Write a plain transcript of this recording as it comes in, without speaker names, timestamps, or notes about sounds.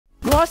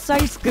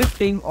CrossSite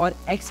Scripting or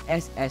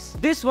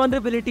XSS. This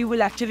vulnerability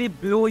will actually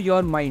blow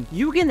your mind.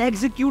 You can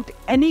execute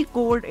any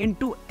code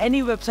into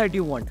any website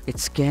you want.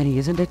 It's scary,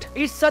 isn't it?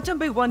 It's such a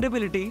big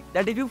vulnerability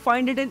that if you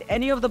find it in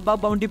any of the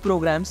bug bounty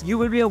programs, you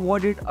will be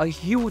awarded a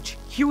huge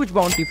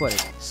bounty for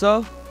it.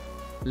 So,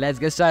 let's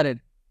get started.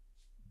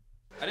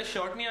 अरे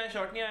shot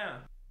नहीं आया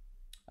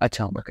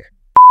अच्छा, okay.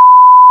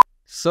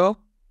 So,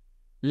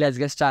 let's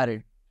get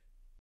started.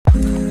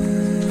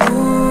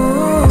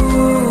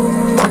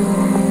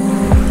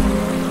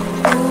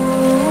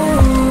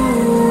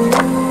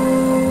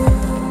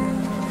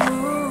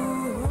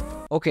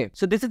 Okay,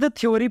 so this is the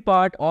theory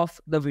part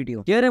of the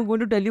video. Here I'm going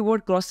to tell you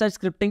what cross-site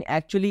scripting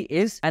actually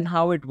is and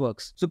how it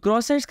works. So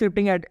cross-site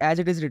scripting, as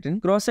it is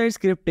written, cross-site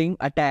scripting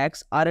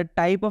attacks are a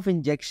type of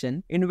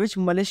injection in which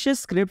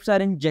malicious scripts are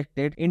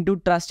injected into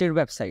trusted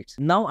websites.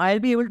 Now I'll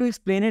be able to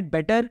explain it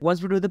better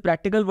once we do the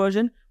practical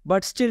version,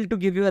 but still to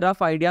give you a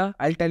rough idea,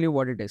 I'll tell you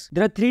what it is.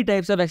 There are three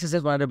types of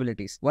XSS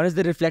vulnerabilities. One is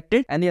the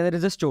reflected and the other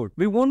is the stored.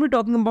 We won't be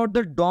talking about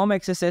the DOM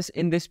XSS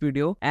in this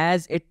video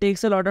as it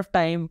takes a lot of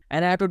time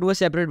and I have to do a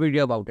separate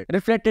video about it.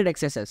 Reflected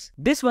XSS.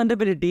 This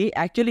vulnerability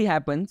actually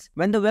happens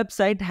when the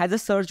website has a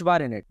search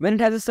bar in it. When it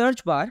has a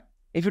search bar,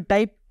 if you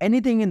type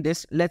anything in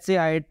this, let's say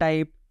I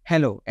type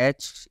hello,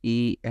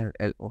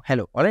 H-E-L-L-O,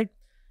 hello, alright?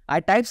 I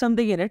type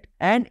something in it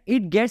and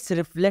it gets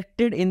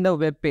reflected in the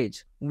web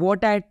page.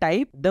 What I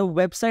type, the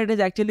website is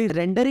actually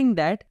rendering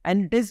that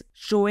and it is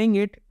showing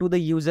it to the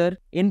user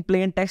in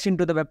plain text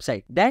into the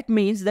website. That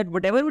means that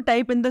whatever we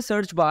type in the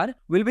search bar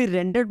will be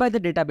rendered by the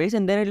database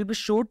and then it will be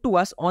showed to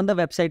us on the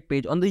website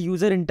page, on the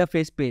user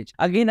interface page.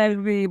 Again, I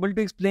will be able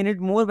to explain it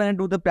more when I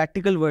do the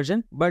practical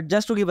version, but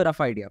just to give a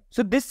rough idea.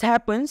 So this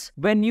happens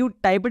when you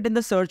type it in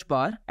the search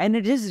bar and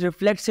it just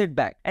reflects it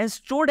back. And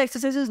stored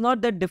XSS is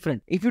not that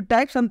different. If you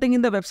type something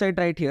in the website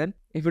right here,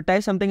 if you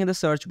type something in the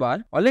search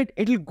bar, alright,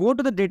 it will go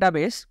to the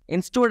database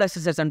in stored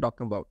XSS I'm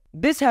talking about.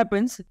 This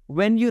happens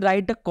when you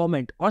write a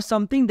comment or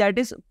something that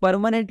is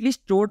permanently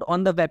stored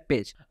on the web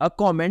page. A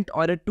comment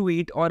or a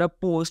tweet or a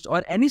post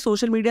or any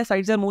social media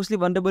sites are mostly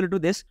vulnerable to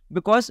this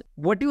because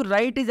what you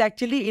write is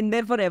actually in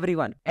there for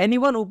everyone.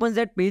 Anyone opens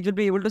that page will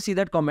be able to see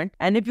that comment,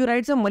 and if you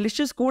write some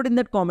malicious code in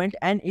that comment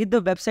and if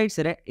the website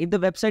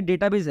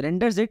database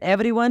renders it,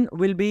 everyone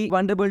will be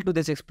vulnerable to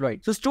this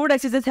exploit. So stored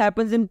XSS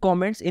happens in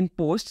comments, in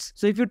posts.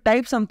 So if you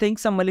type some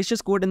malicious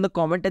code in the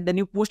comment and then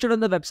you post it on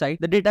the website,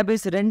 the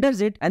database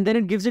renders it and then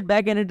it gives it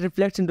back and it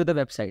reflects into the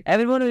website.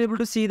 Everyone will be able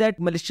to see that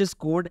malicious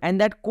code and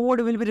that code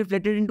will be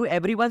reflected into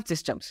everyone's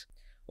systems.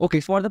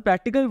 Okay, for the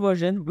practical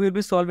version, we will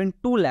be solving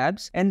two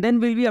labs and then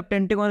we'll be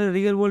attempting on a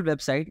real world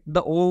website,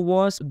 the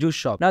OWASP Juice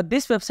Shop. Now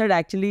this website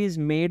actually is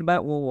made by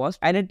OWASP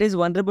and it is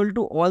vulnerable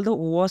to all the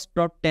OWASP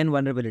top 10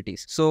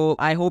 vulnerabilities. So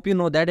I hope you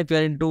know that if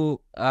you're into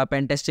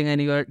pen testing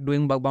and you're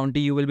doing bug bounty,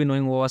 you will be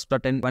knowing OWASP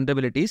top 10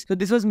 vulnerabilities. So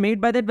this was made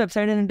by that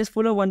website and it is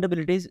full of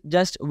vulnerabilities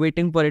just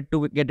waiting for it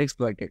to get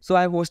exploited. So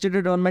I hosted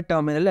it on my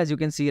terminal as you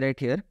can see right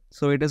here.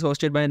 So it is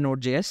hosted by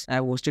Node.js. I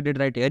hosted it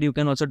right here. You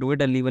can also do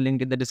it. I'll leave a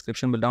link in the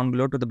description down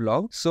below to the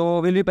blog. So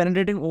we'll be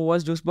penetrating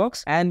OWASP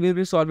Juicebox and we'll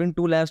be solving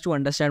two labs to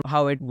understand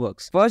how it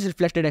works. First,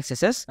 reflected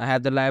XSS. I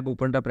have the lab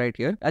opened up right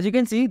here. As you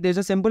can see, there's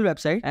a simple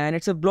website and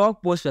it's a blog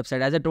post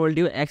website. As I told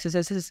you,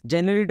 XSS is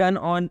generally done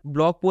on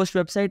blog post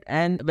website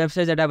and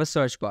websites that have a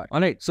search bar.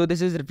 Alright, so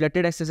this is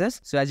reflected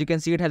XSS. So as you can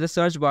see, it has a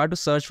search bar to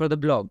search for the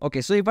blog.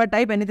 Okay, so if I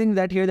type anything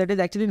that is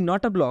actually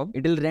not a blog,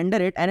 it will render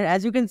it. And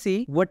as you can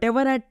see,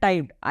 whatever I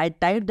typed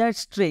that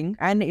string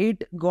and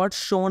it got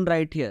shown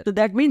right here. So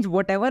that means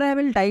whatever I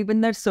will type in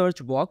that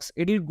search box,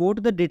 it will go to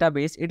the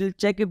database, it will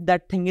check if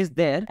that thing is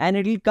there and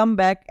it will come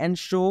back and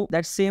show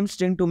that same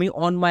string to me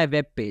on my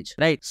web page,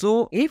 right?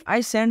 So if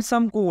I send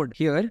some code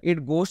here,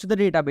 it goes to the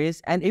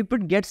database and if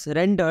it gets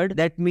rendered,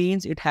 that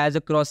means it has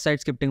a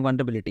cross-site scripting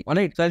vulnerability.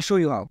 Alright, so I'll show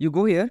you how. You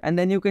go here and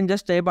then you can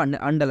just type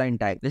underline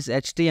tag. This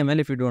is HTML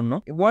if you don't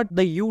know. What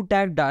the U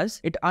tag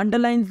does, it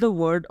underlines the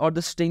word or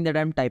the string that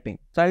I'm typing.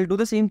 So I'll do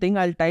the same thing.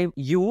 I'll type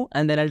U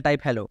and then I'll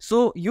type hello.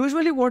 So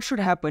usually what should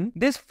happen,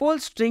 this full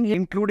string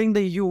including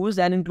the U's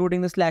and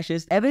including the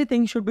slashes,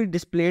 everything should be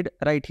displayed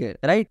right here,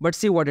 right? But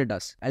see what it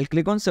does. I'll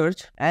click on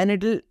search and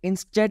it'll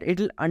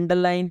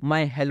underline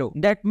my hello.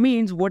 That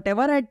means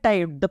whatever I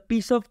typed, the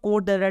piece of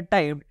code that I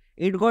typed,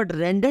 it got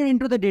rendered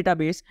into the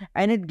database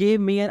and it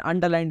gave me an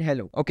underlined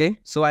hello. Okay,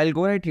 so I'll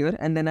go right here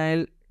and then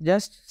I'll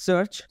just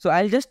search. So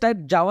I'll just type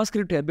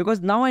JavaScript here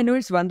because now I know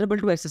it's vulnerable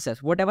to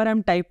XSS. Whatever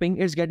I'm typing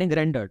is getting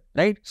rendered,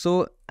 right?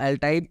 So I'll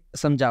type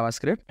some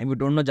JavaScript. If you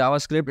don't know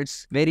JavaScript,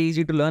 it's very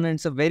easy to learn and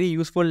it's a very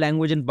useful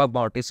language in bug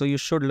bounty, so you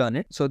should learn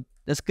it. So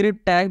the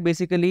script tag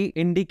basically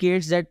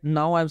indicates that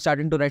now I'm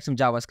starting to write some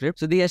JavaScript.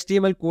 So the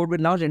HTML code will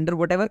now render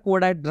whatever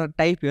code I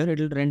type here, it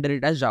will render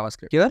it as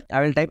JavaScript. Here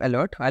I will type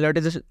alert. Alert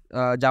is a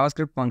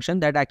JavaScript function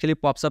that actually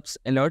pops up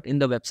alert in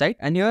the website.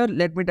 And here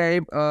let me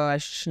type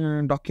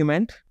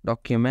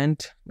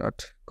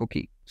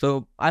document.cookie.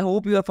 So I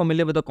hope you are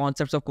familiar with the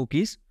concepts of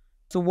cookies.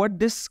 So what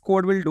this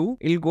code will do,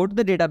 it'll go to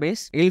the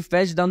database, it'll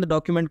fetch down the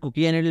document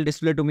cookie and it'll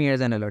display to me as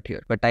an alert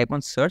here. But type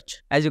on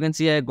search. As you can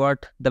see, I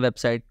got the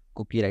website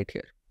cookie right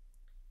here.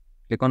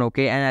 Click on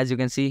OK, and as you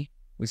can see,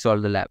 we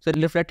solved the lab. So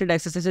reflected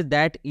access is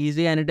that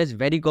easy, and it is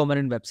very common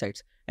in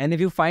websites. And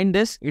if you find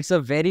this, it's a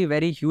very,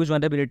 very huge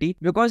vulnerability,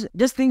 because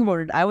just think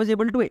about it. I was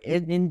able to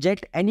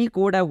inject any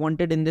code I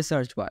wanted in the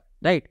search bar,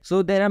 right?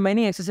 So there are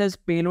many XSS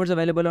payloads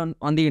available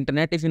on the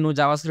internet. If you know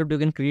JavaScript, you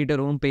can create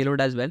your own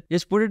payload as well.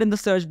 Just put it in the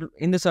search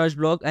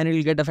block and it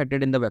will get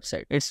affected in the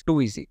website. It's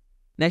too easy.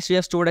 Next, we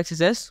have stored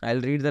XSS.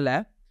 I'll read the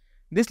lab.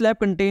 This lab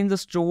contains the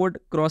stored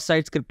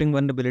cross-site scripting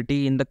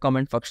vulnerability in the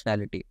comment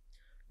functionality.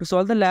 To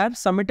solve the lab,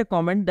 submit a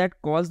comment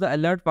that calls the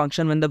alert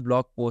function when the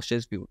blog post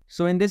is viewed.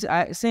 So in this,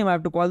 I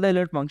have to call the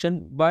alert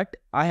function, but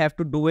I have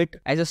to do it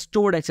as a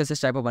stored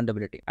XSS type of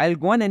vulnerability. I'll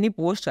go on any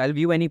post, I'll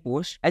view any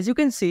post. As you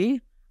can see,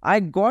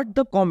 I got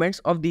the comments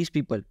of these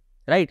people,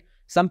 right?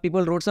 Some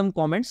people wrote some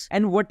comments,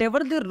 and whatever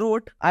they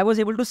wrote, I was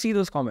able to see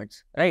those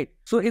comments, right?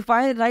 So if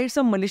I write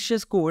some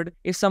malicious code,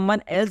 if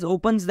someone else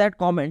opens that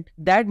comment,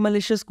 that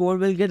malicious code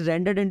will get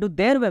rendered into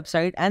their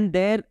website, and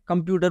their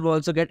computer will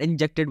also get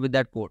injected with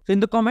that code. So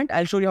in the comment,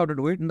 I'll show you how to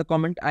do it. In the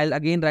comment, I'll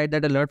again write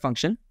that alert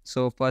function.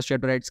 So first you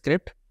have to write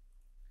script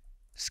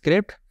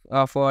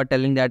for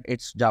telling that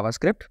it's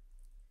JavaScript.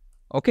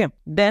 Okay,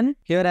 then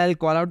here I'll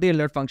call out the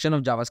alert function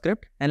of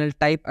JavaScript, and I'll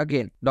type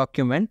again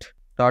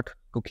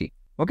document.cookie.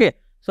 Okay.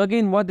 So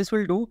again, what this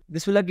will do,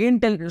 this will again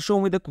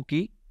show me the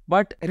cookie,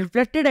 but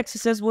reflected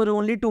accesses were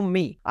only to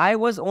me. I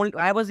was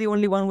the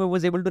only one who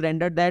was able to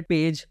render that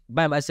page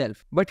by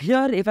myself. But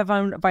here, if I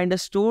find a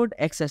stored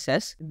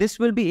XSS, this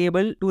will be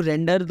able to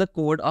render the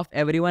code of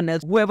everyone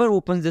else, whoever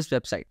opens this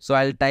website. So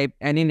I'll type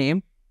any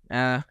name,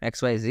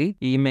 XYZ,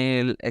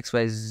 email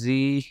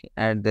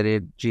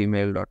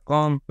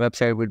xyz@gmail.com.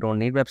 Website, we don't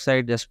need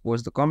website, just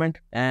post the comment,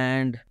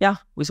 and yeah,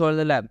 we solved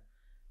the lab.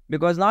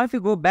 Because now if you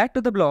go back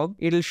to the blog,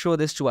 it will show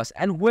this to us.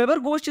 And whoever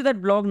goes to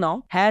that blog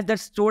now has that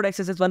stored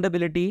XSS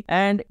vulnerability,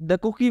 and the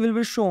cookie will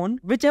be shown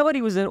whichever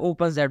user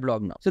opens that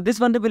blog now. So this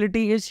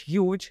vulnerability is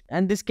huge,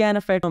 and this can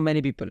affect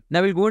many people.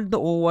 Now we'll go to the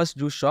OWASP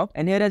juice shop,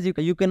 and here as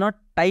you cannot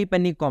type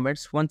any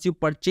comments. Once you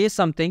purchase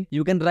something,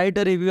 you can write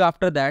a review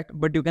after that,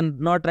 but you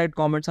cannot write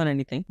comments on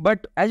anything.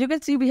 But as you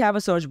can see, we have a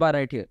search bar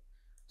right here.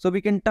 So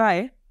we can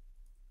try,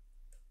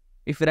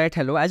 if we write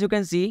hello, as you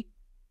can see,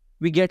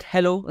 we get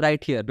hello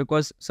right here,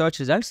 because search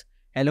results,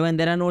 hello, and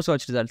there are no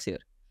search results here.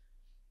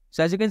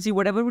 So as you can see,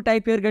 whatever we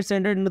type here gets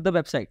rendered into the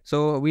website.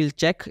 So we'll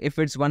check if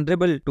it's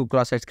vulnerable to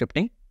cross-site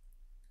scripting.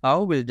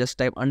 How? We'll just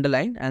type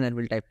underline, and then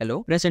we'll type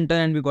hello, press enter,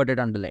 and we got it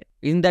underlined.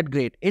 Isn't that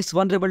great? It's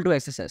vulnerable to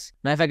XSS.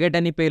 Now if I get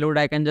any payload,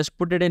 I can just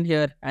put it in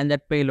here, and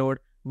that payload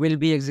will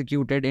be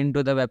executed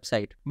into the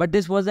website. But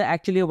this was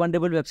actually a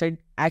vulnerable website,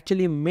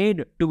 actually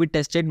made to be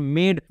tested,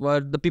 made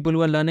for the people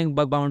who are learning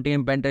bug bounty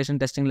and penetration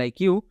testing like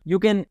you. You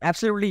can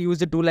absolutely use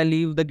the tool. I'll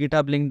leave the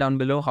GitHub link down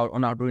below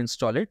on how to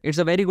install it. It's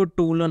a very good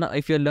tool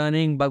if you're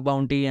learning bug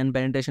bounty and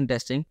penetration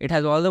testing. It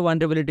has all the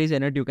vulnerabilities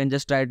in it. You can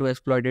just try to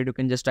exploit it. You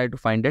can just try to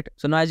find it.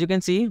 So now as you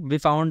can see, we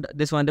found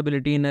this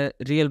vulnerability in a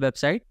real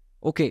website.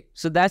 Okay,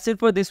 so that's it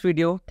for this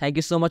video. Thank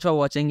you so much for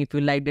watching. If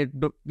you liked it,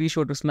 be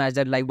sure to smash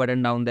that like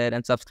button down there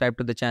and subscribe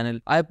to the channel.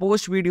 I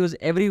post videos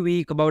every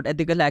week about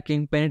ethical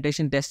hacking,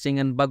 penetration testing,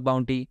 and bug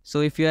bounty.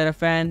 So if you are a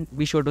fan,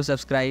 be sure to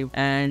subscribe,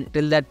 and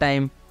till that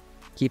time,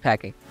 keep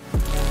hacking.